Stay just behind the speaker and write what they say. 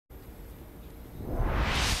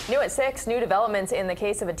New at 6, new developments in the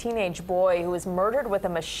case of a teenage boy who was murdered with a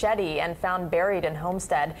machete and found buried in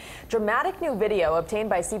Homestead. Dramatic new video obtained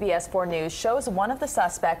by CBS 4 News shows one of the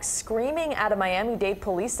suspects screaming at a Miami-Dade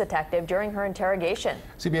police detective during her interrogation.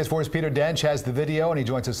 CBS 4's Peter Dench has the video, and he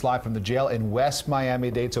joins us live from the jail in West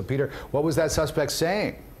Miami-Dade. So, Peter, what was that suspect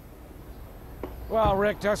saying? Well,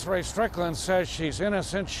 Rick, Desiree Strickland says she's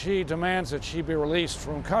innocent. She demands that she be released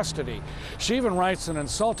from custody. She even writes an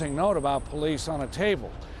insulting note about police on a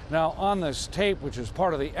table. Now, on this tape, which is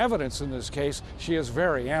part of the evidence in this case, she is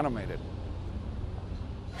very animated.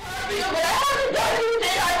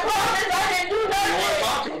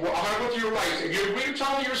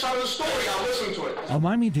 A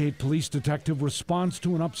Miami-Dade police detective responds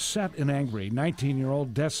to an upset and angry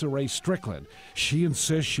 19-year-old Desiree Strickland. She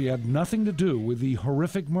insists she had nothing to do with the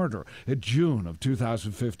horrific murder in June of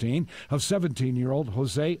 2015 of 17-year-old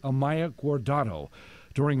Jose Amaya Guardado.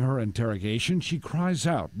 During her interrogation, she cries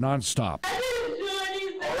out nonstop. All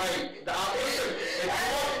right, listen,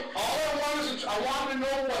 all I want is I want to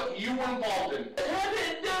know what you were involved in. I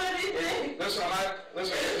didn't do anything.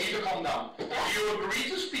 Listen, you need to calm down. If you agree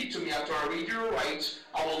to speak to me after I read your rights,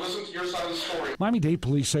 I will listen to your side of the story. Miami-Dade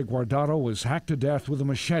police say Guardado was hacked to death with a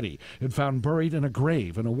machete and found buried in a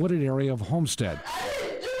grave in a wooded area of Homestead. I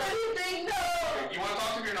didn't do anything, no. You want to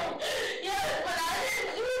talk to me or no? Yes, but I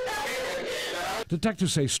didn't do nothing.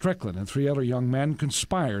 Detectives say Strickland and 3 other young men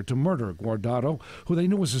conspired to murder Guardado, who they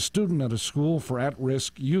knew was a student at a school for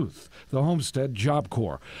at-risk youth, the Homestead Job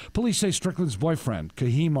Corps. Police say Strickland's boyfriend,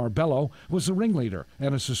 Kahim Arbello, was the ringleader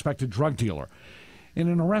and a suspected drug dealer. In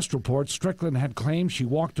an arrest report, Strickland had claimed she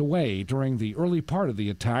walked away during the early part of the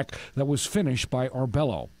attack that was finished by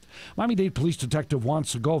Arbello. Miami-Dade Police Detective Juan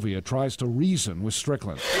Segovia tries to reason with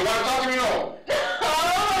Strickland. You want to talk to me or no?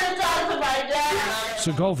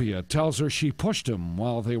 Segovia tells her she pushed him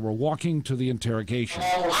while they were walking to the interrogation.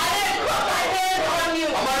 I didn't put my hands on you.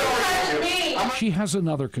 You touched me. She has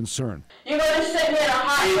another concern. You're going to sit me in a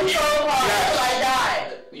hot patrol car until I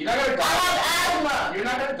die. You're not going to die. I have asthma. You're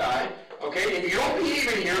not going to die, okay? If you don't behave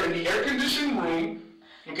in here in the air-conditioned room,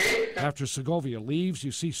 okay? After Segovia leaves,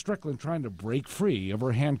 you see Strickland trying to break free of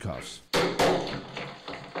her handcuffs.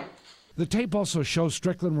 The tape also shows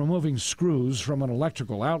Strickland removing screws from an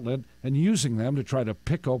electrical outlet and using them to try to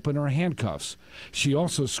pick open her handcuffs. She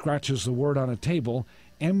also scratches the word on a table,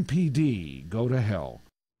 MPD, go to hell.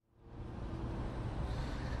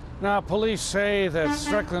 Now, police say that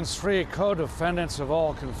Strickland's 3 co-defendants have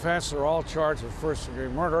all confessed or all charged with first-degree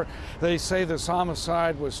murder. They say this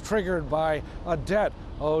homicide was triggered by a debt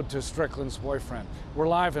owed to Strickland's boyfriend. We're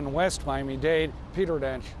live in West Miami-Dade. Peter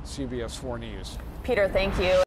Dench, CBS 4 News. Peter, thank you.